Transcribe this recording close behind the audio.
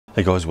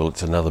Hey guys, well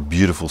it's another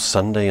beautiful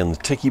Sunday in the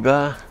Tiki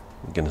Bar.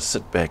 We're going to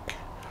sit back,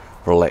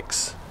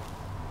 relax,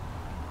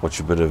 watch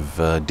a bit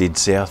of Dead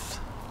South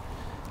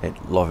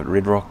live at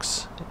Red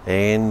Rocks,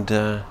 and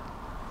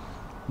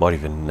might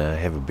even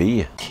have a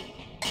beer.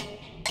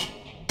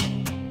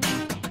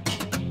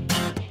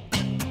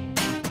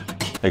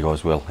 Hey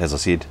guys, well as I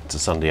said, it's a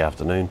Sunday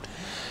afternoon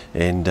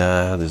and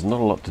there's not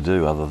a lot to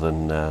do other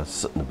than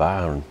sit in the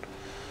bar and,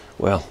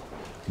 well,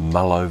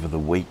 mull over the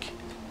week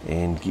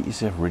and get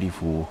yourself ready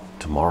for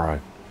tomorrow.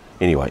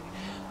 Anyway,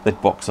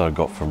 that box I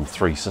got from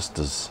Three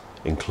Sisters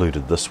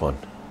included this one.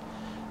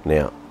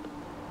 Now,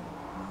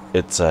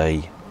 it's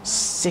a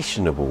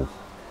sessionable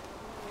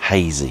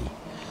hazy.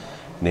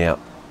 Now,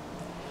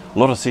 a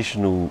lot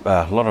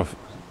of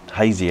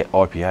hazy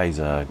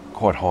IPAs are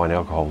quite high in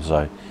alcohol,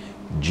 so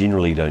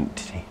generally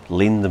don't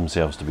lend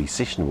themselves to be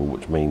sessionable,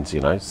 which means, you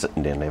know,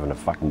 sitting down and having a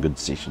fucking good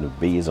session of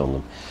beers on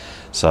them.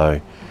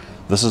 So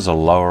this is a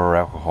lower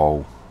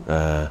alcohol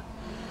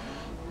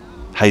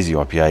hazy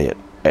IPA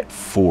at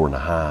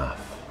 4.5.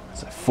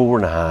 So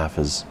 4.5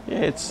 is,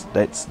 yeah,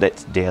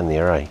 that's down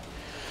there, eh?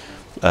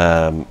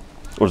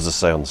 What does it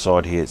say on the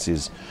side here? It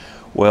says,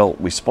 well,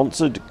 we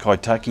sponsored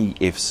Kaitake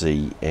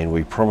FC and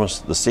we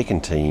promised the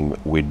second team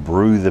we'd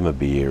brew them a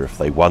beer if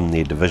they won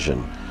their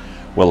division.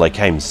 Well, they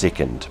came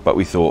second, but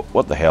we thought,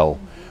 what the hell,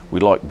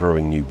 we like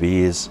brewing new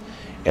beers,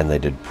 and they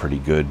did pretty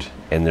good,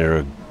 and they're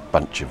a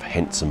bunch of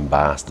handsome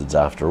bastards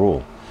after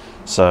all.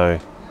 So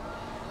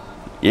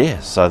yeah,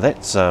 so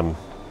that's a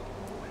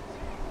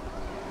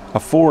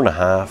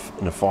 4.5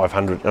 and a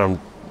 500. I'm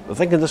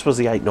thinking this was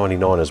the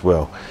 $8.99 as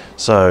well.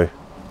 So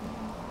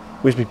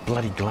where's my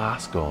bloody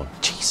glass gone?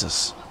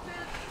 Jesus.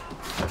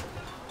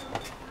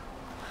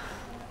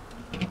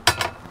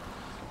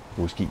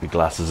 Always keep your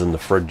glasses in the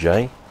fridge,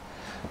 eh?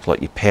 It's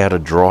like your powder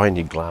dry and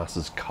your glass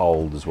is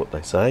cold, is what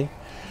they say.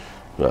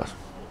 Well,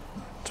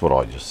 that's what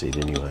I just said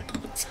anyway.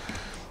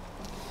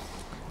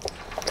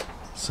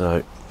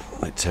 So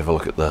let's have a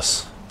look at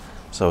this.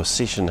 So a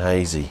session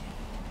hazy.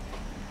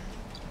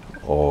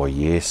 Oh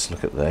yes,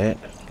 look at that.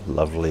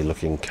 Lovely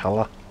looking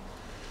colour.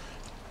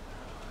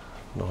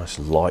 Nice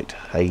light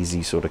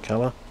hazy sort of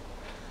colour.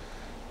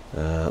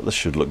 This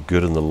should look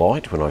good in the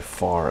light when I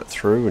fire it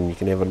through and you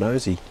can have a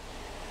nosy.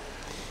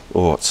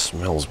 Oh, it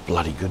smells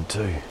bloody good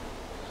too.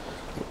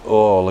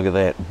 Oh, look at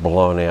that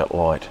blown out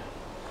light.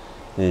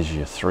 There's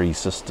your Three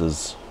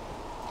Sisters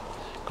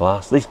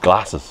glass. This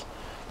glass is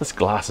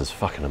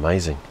fucking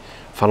amazing.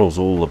 Funnels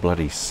all the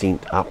bloody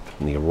scent up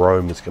and the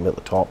aromas come out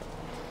the top.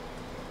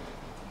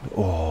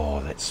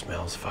 Oh, that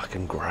smells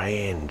fucking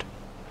grand.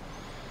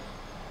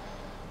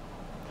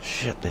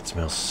 Shit, that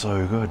smells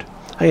so good.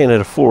 Hey, and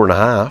at a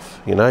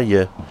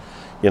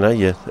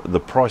 4.5, the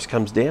price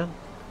comes down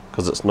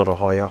because it's not a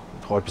high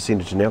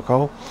percentage in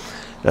alcohol.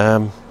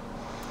 Yeah,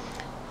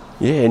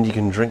 and you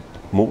can drink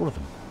more of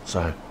them.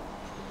 So,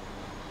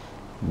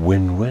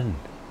 win-win.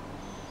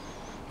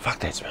 Fuck,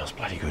 that smells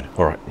bloody good.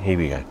 All right, here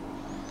we go.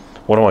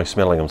 What am I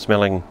smelling? I'm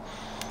smelling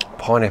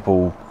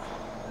pineapple,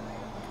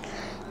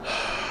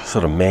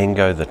 sort of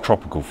mango, the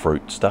tropical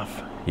fruit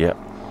stuff. Yep.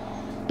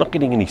 Not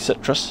getting any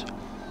citrus.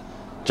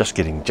 Just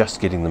getting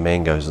the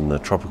mangoes and the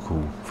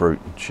tropical fruit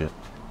and shit.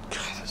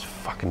 God, those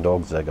fucking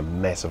dogs dig a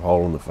massive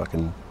hole in the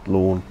fucking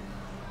lawn.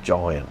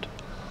 Giant.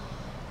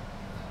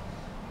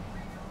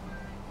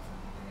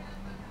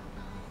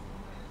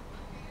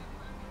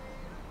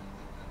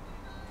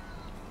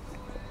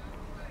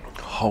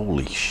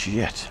 Holy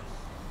shit.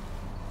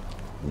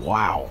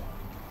 Wow.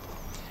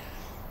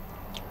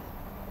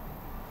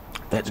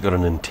 That's got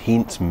an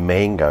intense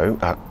mango,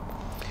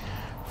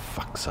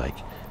 fuck's sake.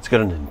 It's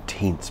got an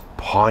intense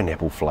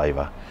pineapple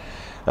flavour.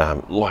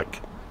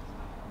 Like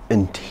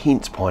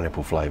intense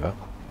pineapple flavour,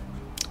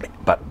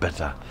 but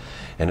bitter.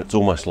 And it's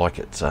almost like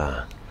it's,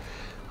 I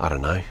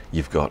don't know,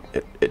 you've got,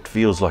 it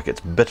feels like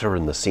it's bitter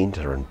in the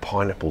centre and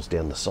pineapples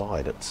down the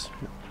side. It's,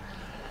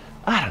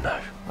 I don't know.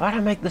 I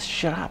don't make this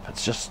shit up.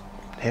 It's just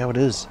how it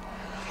is.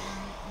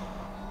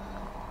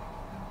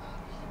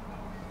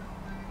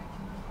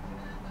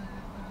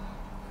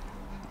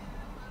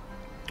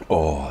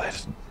 Oh,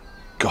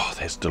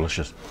 that's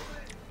delicious.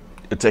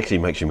 It actually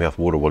makes your mouth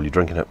water while you're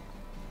drinking it.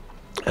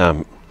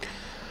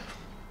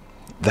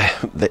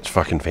 That's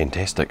fucking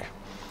fantastic.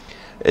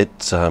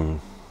 It's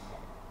wow,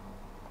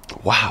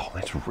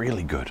 that's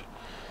really good.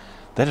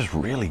 That is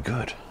really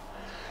good.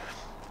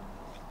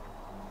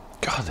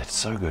 God, that's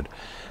so good.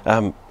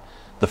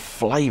 The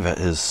flavour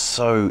is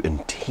so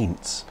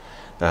intense.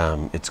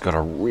 It's got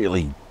a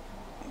really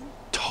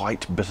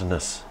tight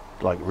bitterness,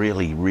 like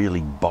really,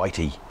 really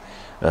bitey.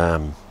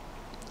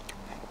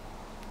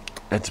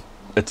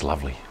 It's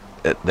lovely.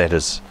 That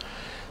is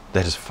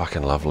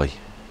fucking lovely.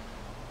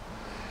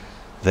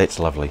 That's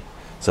lovely.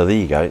 So there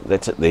you go.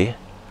 That's it there.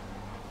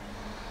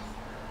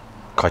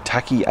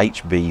 Kaitake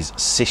HB's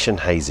Session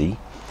Hazy.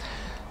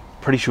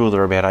 Pretty sure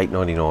they're about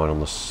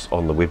 $8.99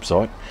 on the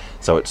website.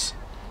 So it's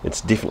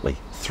definitely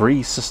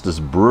Three Sisters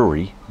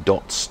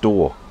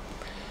Brewery.store.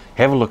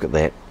 Have a look at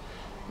that.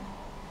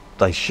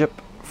 They ship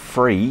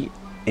free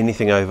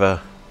anything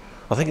over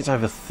I think it's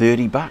over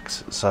 30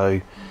 bucks.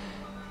 So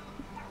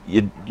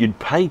you'd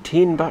pay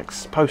 10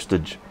 bucks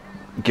postage,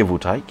 give or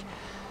take.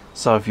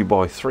 So if you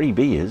buy 3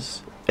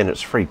 beers and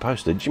it's free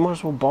postage, you might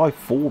as well buy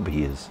 4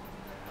 beers,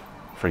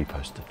 free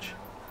postage.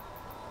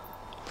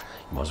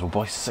 You might as well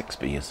buy 6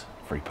 beers,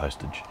 free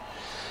postage.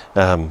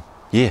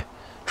 Yeah,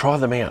 try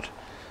them out.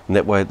 And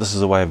that way, this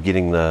is a way of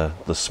getting the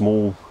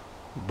small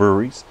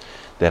breweries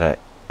that are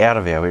out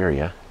of our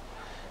area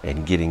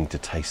and getting to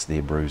taste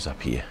their brews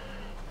up here.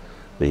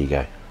 There you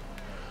go.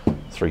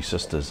 3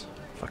 sisters.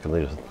 Fucking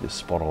they're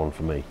spot on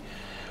for me.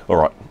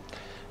 Alright.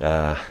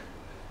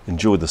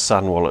 Enjoy the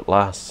sun while it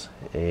lasts,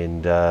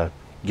 and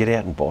get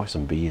out and buy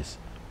some beers.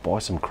 Buy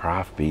some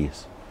craft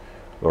beers.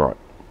 Alright.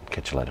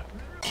 Catch you later.